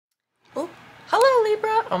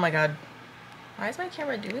Libra. Oh my god, why is my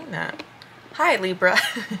camera doing that? Hi Libra.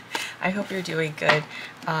 I hope you're doing good.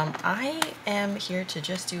 I am here to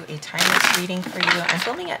just do a timeless reading for you. I'm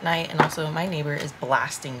filming at night, and also my neighbor is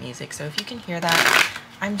blasting music, so if you can hear that,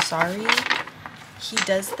 I'm sorry. He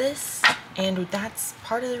does this, and that's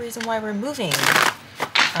part of the reason why we're moving.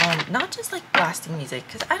 Not just like blasting music,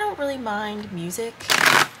 because I don't really mind music.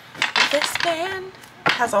 This man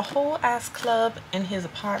has a whole ass club in his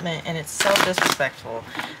apartment, and it's so disrespectful.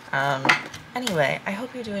 Anyway, I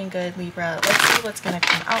hope you're doing good, Libra. Let's see what's going to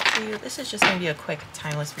come out for you. This is just going to be a quick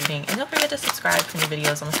timeless reading, and don't forget to subscribe for new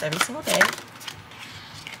videos almost every single day.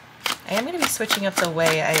 I am going to be switching up the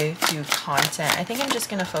way I do content. I think I'm just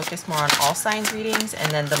going to focus more on all signs readings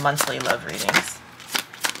and then the monthly love readings.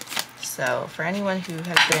 So for anyone who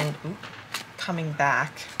has been coming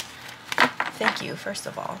back, thank you first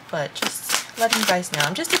of all, but just letting you guys know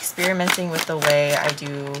I'm just experimenting with the way I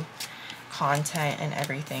do content and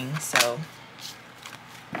everything. So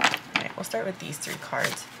alright, we'll start with these three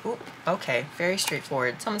cards. Ooh, okay, very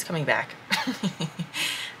straightforward. Someone's coming back.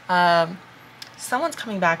 Someone's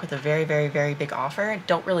coming back with a very, very, very big offer.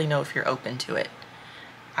 Don't really know if you're open to it.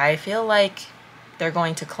 I feel like they're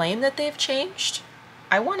going to claim that they've changed.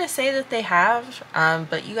 I want to say that they have,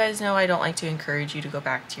 but you guys know I don't like to encourage you to go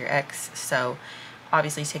back to your ex, so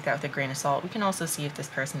obviously take that with a grain of salt. We can also see if this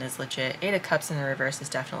person is legit. Eight of Cups in the reverse is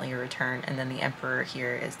definitely a return, and then the Emperor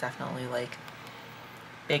here is definitely like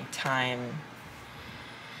big time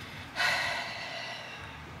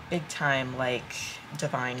like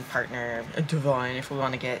divine partner, divine if we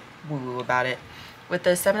want to get woo-woo about it. With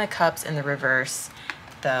the Seven of Cups in the reverse,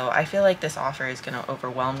 though, I feel like this offer is going to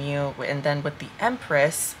overwhelm you. And then with the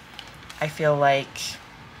Empress, I feel like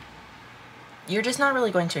you're just not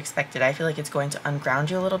really going to expect it. I feel like it's going to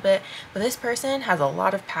unground you a little bit. But this person has a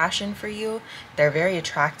lot of passion for you. They're very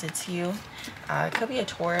attracted to you. It could be a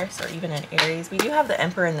Taurus or even an Aries. We do have the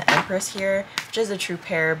Emperor and the Empress here, which is a true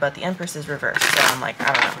pair, but the Empress is reversed. So I'm like,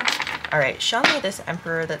 I don't know. All right, show me this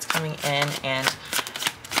Emperor that's coming in, and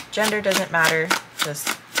gender doesn't matter,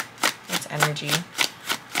 just it's energy.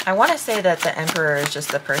 I want to say that the Emperor is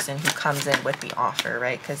just the person who comes in with the offer,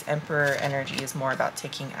 right? Because Emperor energy is more about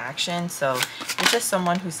taking action. So it's just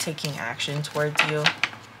someone who's taking action towards you.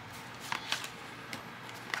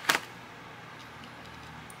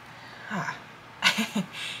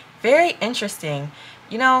 Very interesting.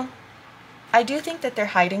 You know, I do think that they're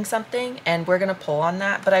hiding something, and we're going to pull on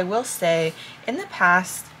that. But I will say, in the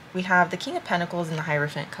past, we have the King of Pentacles and the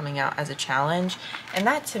Hierophant coming out as a challenge. And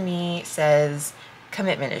that to me says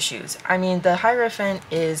commitment issues. I mean, the Hierophant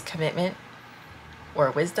is commitment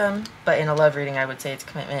or wisdom, but in a love reading, I would say it's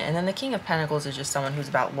commitment. And then the King of Pentacles is just someone who's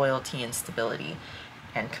about loyalty and stability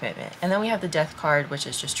and commitment. And then we have the Death card, which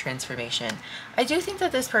is just transformation. I do think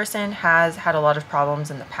that this person has had a lot of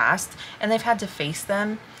problems in the past, and they've had to face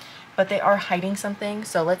them, but they are hiding something.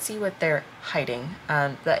 So let's see what they're hiding.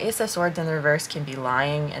 The Ace of Swords in the reverse can be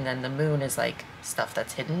lying, and then the Moon is like stuff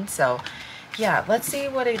that's hidden. So yeah, let's see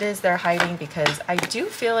what it is they're hiding, because I do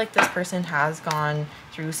feel like this person has gone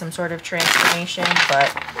through some sort of transformation,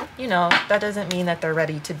 but you know, that doesn't mean that they're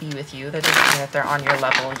ready to be with you. That doesn't mean that they're on your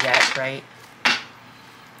level yet, right?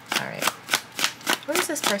 All right. What is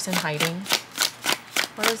this person hiding?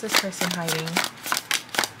 What is this person hiding?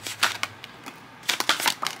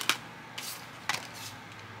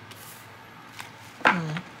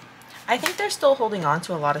 I think they're still holding on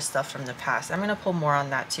to a lot of stuff from the past. I'm going to pull more on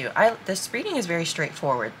that too. This reading is very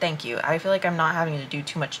straightforward. Thank you. I feel like I'm not having to do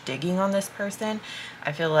too much digging on this person.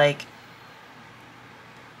 I feel like,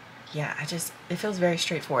 yeah, it feels very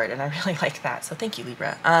straightforward, and I really like that. So thank you,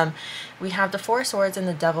 Libra. We have the Four of Swords and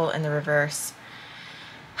the Devil in the reverse.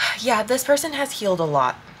 Yeah, this person has healed a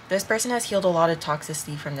lot. This person has healed a lot of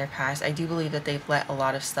toxicity from their past. I do believe that they've let a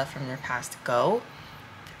lot of stuff from their past go.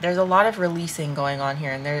 There's a lot of releasing going on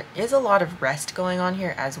here, and there is a lot of rest going on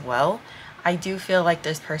here as well. I do feel like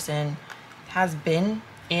this person has been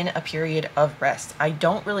in a period of rest. I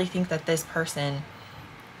don't really think that this person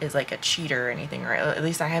is like a cheater or anything, or at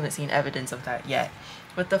least I haven't seen evidence of that yet.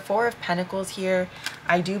 With the Four of Pentacles here,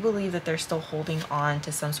 I do believe that they're still holding on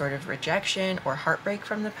to some sort of rejection or heartbreak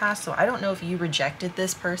from the past. So I don't know if you rejected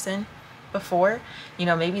this person before. You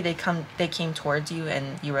know, maybe they came towards you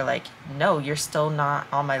and you were like, no, you're still not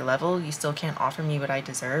on my level, you still can't offer me what I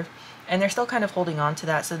deserve, and they're still kind of holding on to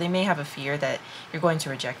that. So they may have a fear that you're going to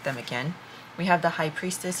reject them again. We have the High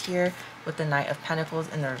Priestess here with the Knight of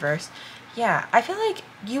Pentacles in the reverse. Yeah, I feel like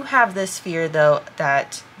you have this fear though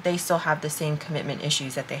that they still have the same commitment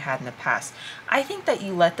issues that they had in the past. I think that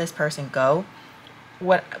you let this person go.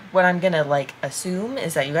 What I'm gonna like assume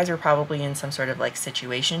is that you guys are probably in some sort of like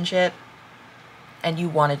situationship, and you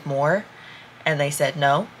wanted more and they said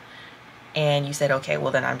no, and you said, okay,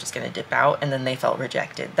 well then I'm just going to dip out, and then they felt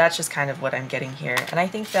rejected. That's just kind of what I'm getting here. And I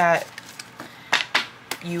think that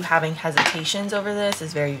you having hesitations over this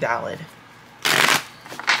is very valid.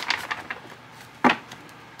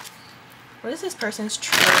 What is this person's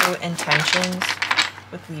true intentions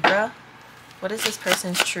with Libra? What is this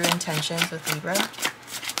person's true intentions with Libra?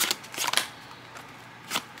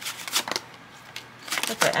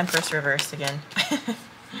 Look, the Empress reversed again.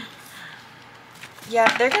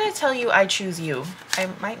 Yeah, they're going to tell you, I choose you. I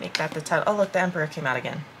might make that the title. Oh, look, the Emperor came out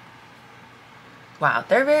again. Wow,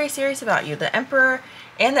 they're very serious about you. The Emperor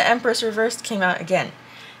and the Empress reversed came out again.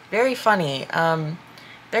 Very funny.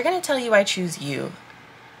 They're going to tell you, I choose you.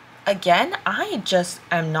 Again, I just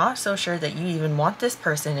am not so sure that you even want this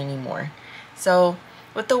person anymore. So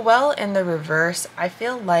with the Well in the reverse, I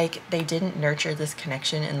feel like they didn't nurture this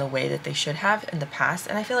connection in the way that they should have in the past.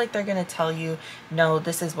 And I feel like they're going to tell you, no,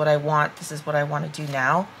 this is what I want. This is what I want to do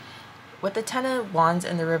now. With the Ten of Wands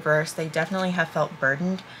in the reverse, they definitely have felt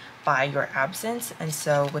burdened by your absence. And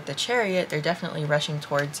so with the Chariot, they're definitely rushing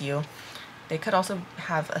towards you. They could also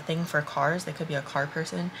have a thing for cars. They could be a car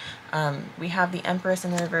person. We have the Empress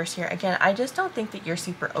in the reverse here. Again, I just don't think that you're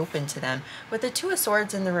super open to them. With the Two of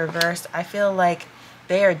Swords in the reverse, I feel like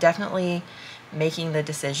they are definitely making the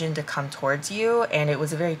decision to come towards you, and it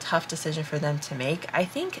was a very tough decision for them to make. I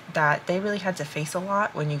think that they really had to face a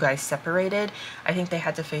lot when you guys separated. I think they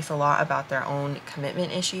had to face a lot about their own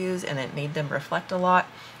commitment issues, and it made them reflect a lot.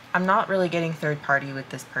 I'm not really getting third party with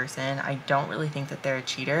this person. I don't really think that they're a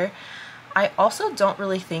cheater. I also don't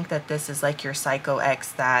really think that this is like your psycho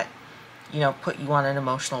ex that, you know, put you on an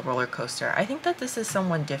emotional roller coaster. I think that this is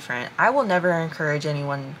someone different. I will never encourage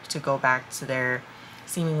anyone to go back to their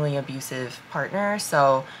seemingly abusive partner.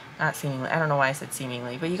 So, not seemingly, I don't know why I said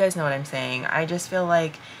seemingly, but you guys know what I'm saying. I just feel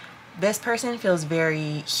like this person feels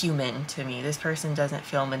very human to me. This person doesn't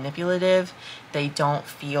feel manipulative. They don't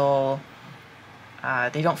feel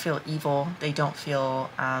evil. They don't feel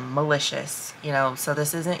malicious, you know. So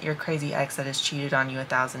this isn't your crazy ex that has cheated on you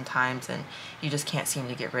 1,000 times and you just can't seem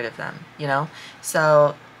to get rid of them, you know.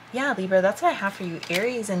 So yeah, Libra, that's what I have for you.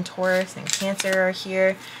 Aries and Taurus and Cancer are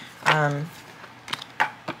here.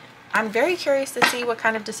 I'm very curious to see what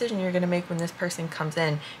kind of decision you're going to make when this person comes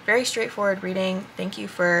in. Very straightforward reading. Thank you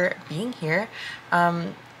for being here.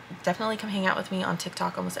 Definitely come hang out with me on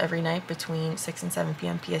TikTok almost every night between 6 and 7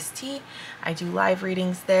 p.m. PST. I do live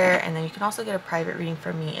readings there, and then you can also get a private reading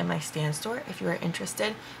from me in my Stan store if you are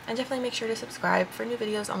interested. And definitely make sure to subscribe for new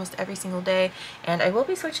videos almost every single day. And I will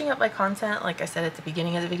be switching up my content. Like I said at the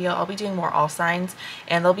beginning of the video, I'll be doing more all signs,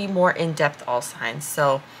 and there'll be more in-depth all signs.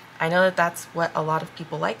 So I know that that's what a lot of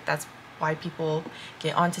people like. That's why people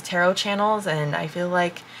get onto tarot channels, and I feel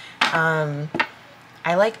like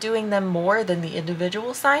I like doing them more than the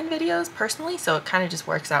individual sign videos personally, so it kind of just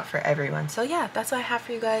works out for everyone. So yeah, that's what I have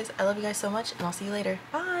for you guys. I love you guys so much, and I'll see you later.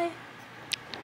 Bye!